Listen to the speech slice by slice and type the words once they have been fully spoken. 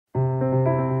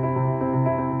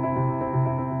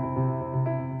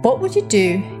What would you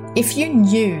do if you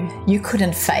knew you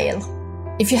couldn't fail?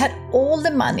 If you had all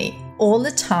the money, all the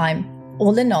time,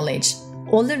 all the knowledge,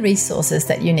 all the resources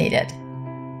that you needed?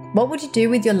 What would you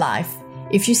do with your life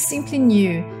if you simply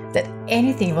knew that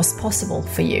anything was possible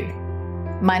for you?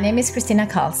 My name is Kristina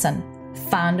Karlsson,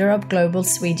 founder of global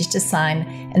Swedish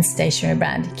design and stationery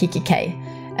brand kikki.K,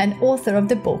 and author of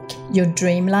the book Your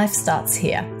Dream Life Starts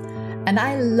Here. And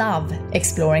I love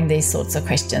exploring these sorts of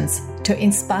questions to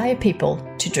inspire people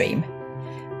to dream.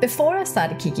 Before I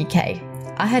started kikki.K,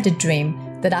 I had a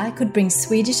dream that I could bring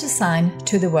Swedish design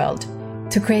to the world,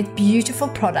 to create beautiful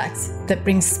products that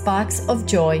bring sparks of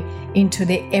joy into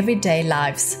the everyday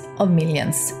lives of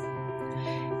millions.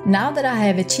 Now that I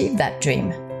have achieved that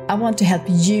dream, I want to help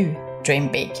you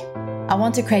dream big. I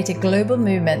want to create a global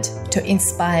movement to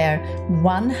inspire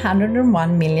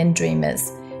 101 million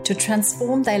dreamers to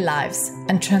transform their lives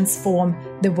and transform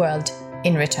the world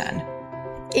in return.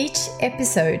 Each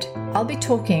episode, I'll be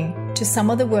talking to some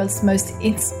of the world's most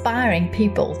inspiring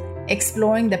people,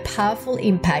 exploring the powerful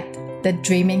impact that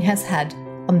dreaming has had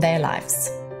on their lives.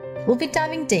 We'll be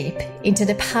diving deep into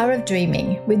the power of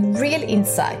dreaming with real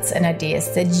insights and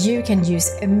ideas that you can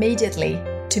use immediately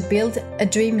to build a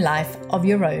dream life of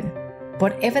your own,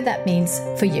 whatever that means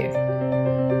for you.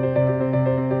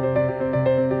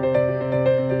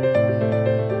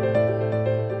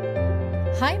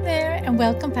 Hi there, and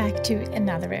welcome back to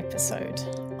another episode.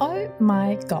 Oh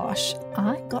my gosh,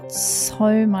 I got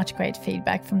so much great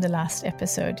feedback from the last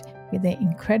episode with the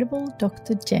incredible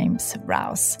Dr. James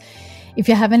Rouse. If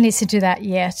you haven't listened to that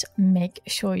yet, make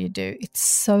sure you do. It's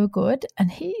so good,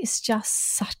 and he is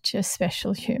just such a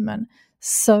special human.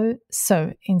 So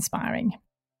inspiring.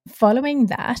 Following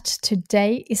that,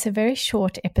 today is a very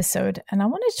short episode, and I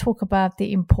want to talk about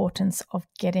the importance of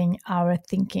getting our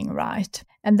thinking right.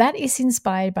 And that is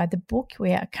inspired by the book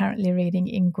we are currently reading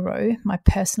in Grow, my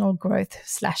personal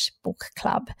growth/book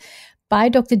club, by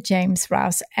Dr. James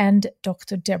Rouse and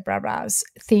Dr. Deborah Rouse,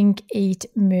 Think, Eat,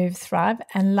 Move, Thrive.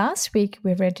 And last week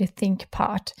we read the Think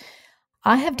part.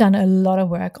 I have done a lot of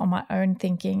work on my own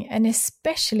thinking, and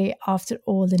especially after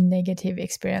all the negative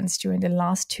experience during the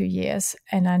last 2 years.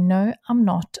 And I know I'm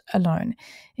not alone.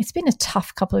 It's been a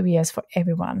tough couple of years for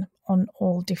everyone on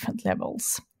all different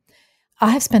levels. I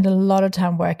have spent a lot of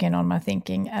time working on my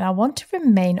thinking, and I want to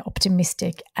remain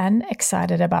optimistic and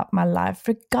excited about my life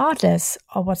regardless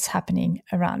of what's happening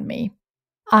around me.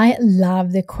 I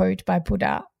love the quote by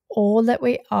Buddha: all that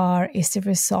we are is the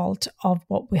result of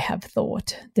what we have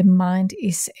thought. The mind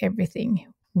is everything.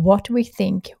 What we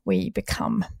think, we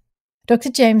become. Dr.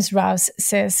 James Rouse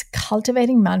says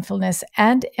cultivating mindfulness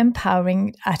and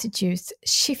empowering attitudes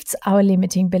shifts our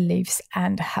limiting beliefs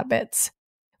and habits.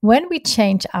 When we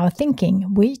change our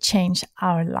thinking, we change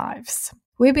our lives.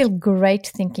 We build great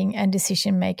thinking and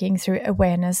decision-making through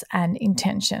awareness and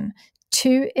intention,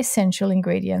 two essential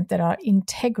ingredients that are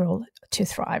integral to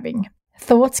thriving.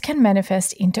 Thoughts can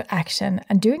manifest into action,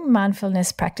 and doing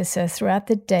mindfulness practices throughout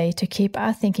the day to keep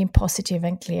our thinking positive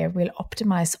and clear will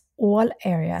optimize all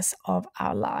areas of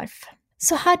our life.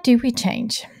 So how do we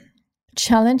change?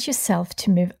 Challenge yourself to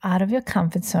move out of your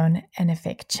comfort zone and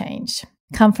effect change.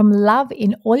 Come from love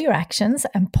in all your actions,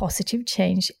 and positive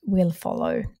change will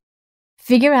follow.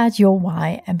 Figure out your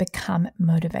why and become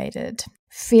motivated.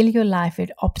 Fill your life with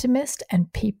optimists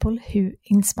and people who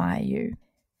inspire you.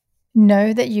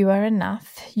 Know that you are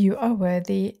enough, you are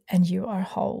worthy, and you are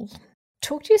whole.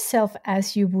 Talk to yourself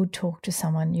as you would talk to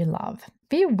someone you love.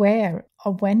 Be aware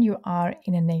of when you are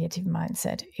in a negative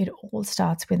mindset. It all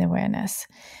starts with awareness.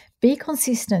 Be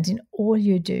consistent in all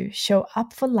you do. Show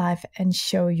up for life and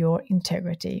show your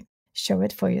integrity. Show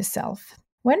it for yourself.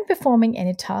 When performing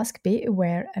any task, be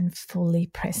aware and fully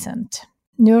present.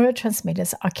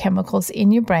 Neurotransmitters are chemicals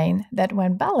in your brain that,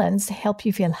 when balanced, help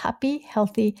you feel happy,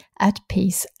 healthy, at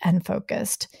peace, and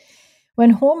focused.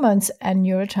 When hormones and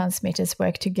neurotransmitters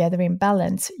work together in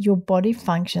balance, your body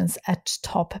functions at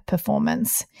top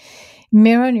performance.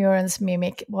 Mirror neurons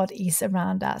mimic what is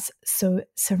around us, so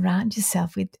surround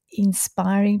yourself with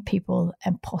inspiring people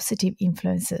and positive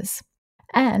influences.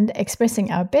 And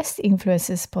expressing our best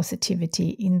influences positivity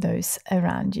in those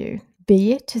around you.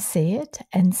 Be it to see it,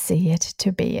 and see it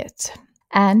to be it.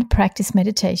 And practice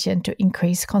meditation to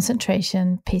increase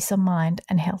concentration, peace of mind,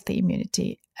 and healthy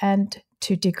immunity, and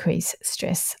to decrease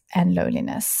stress and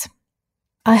loneliness.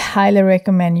 I highly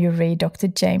recommend you read Dr.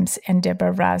 James and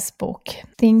Deborah Rouse's book,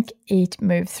 Think, Eat,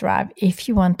 Move, Thrive, if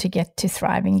you want to get to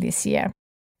thriving this year.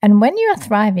 And when you are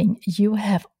thriving, you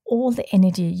have all the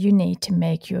energy you need to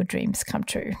make your dreams come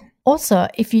true. Also,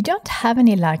 if you don't have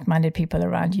any like-minded people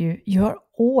around you, you're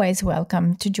always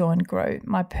welcome to join Grow,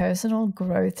 my personal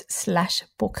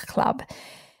growth/book club.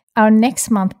 Our next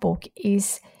month book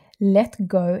is Let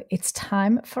Go. It's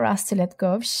time for us to let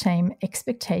go of shame,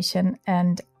 expectation,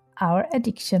 and our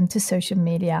addiction to social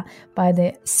media by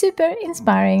the super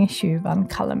inspiring Shu van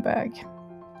Kallenberg.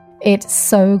 It's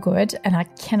so good and I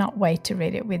cannot wait to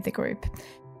read it with the group.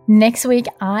 Next week,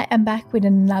 I am back with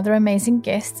another amazing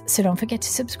guest, so don't forget to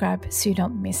subscribe so you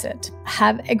don't miss it.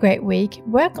 Have a great week,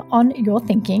 work on your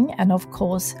thinking, and of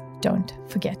course, don't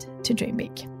forget to dream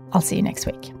big. I'll see you next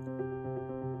week.